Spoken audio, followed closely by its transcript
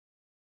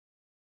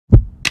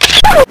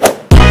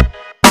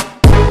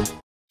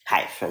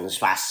friends,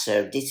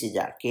 faster. This is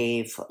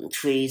RK from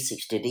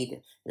 360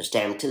 Degree. It's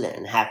time to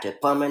learn how to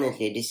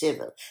permanently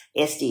disable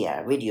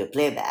HDR video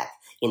playback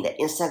in the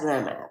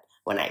Instagram app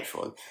on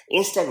iPhone.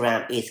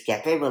 Instagram is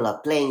capable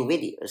of playing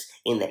videos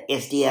in the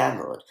HDR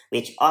mode,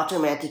 which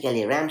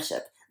automatically ramps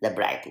up the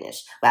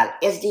brightness. While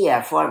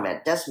HDR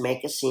format does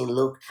make a scene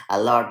look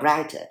a lot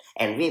brighter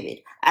and vivid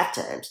at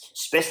times,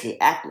 especially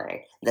at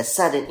night, the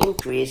sudden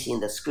increase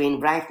in the screen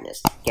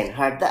brightness can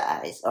hurt the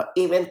eyes or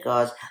even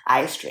cause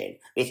eye strain,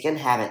 which can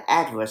have an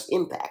adverse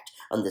impact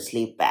on the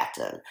sleep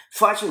pattern.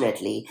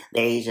 Fortunately,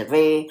 there is a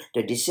way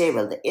to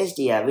disable the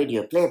HDR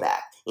video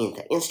playback in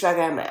the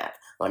Instagram app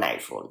on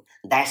iPhone.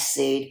 That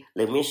said,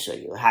 let me show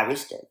you how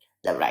it's done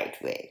the right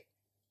way.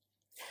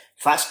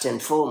 First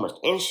and foremost,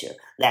 ensure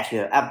that you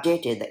have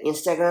updated the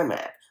Instagram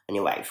app on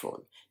your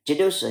iPhone. To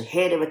do so,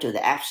 head over to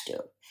the App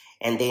Store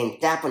and then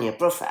tap on your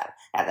profile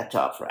at the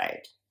top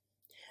right.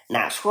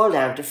 Now scroll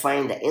down to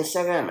find the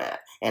Instagram app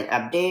and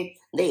update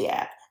the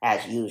app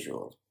as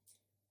usual.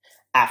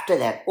 After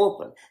that,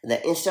 open the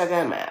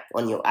Instagram app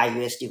on your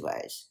iOS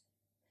device.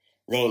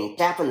 Then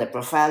tap on the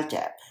Profile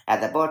tab at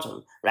the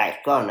bottom right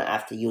corner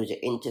of the user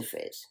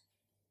interface.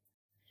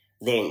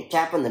 Then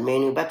tap on the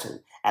menu button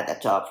at the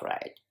top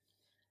right.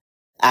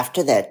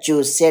 After that,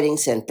 choose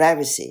Settings and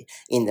Privacy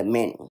in the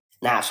menu.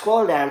 Now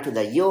scroll down to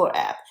the Your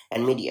App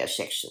and Media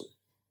section.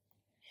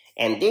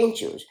 And then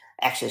choose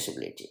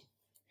Accessibility.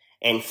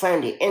 And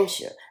finally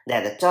ensure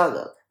that the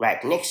toggle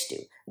right next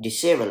to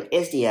Disable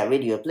HDR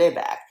Video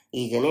Playback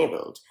is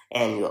enabled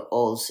and you're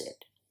all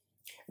set.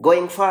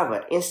 Going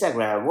forward,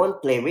 Instagram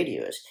won't play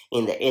videos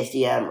in the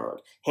HDR mode,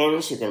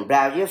 hence you can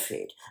browse your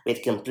feed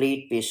with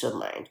complete peace of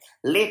mind.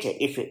 Later,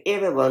 if you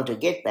ever want to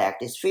get back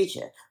this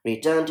feature,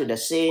 return to the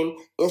same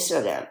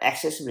Instagram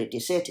accessibility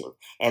setting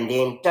and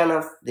then turn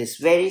off this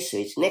very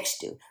switch next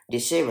to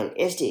Disable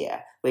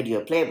HDR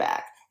Video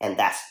Playback, and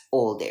that's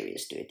all there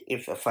is to it.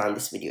 If you found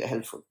this video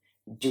helpful,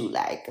 do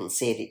like and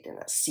share it, and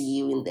I'll see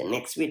you in the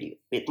next video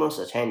with more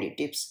such handy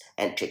tips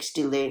and tricks.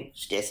 Till then,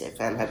 stay safe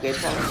and have a great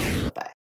time. Bye.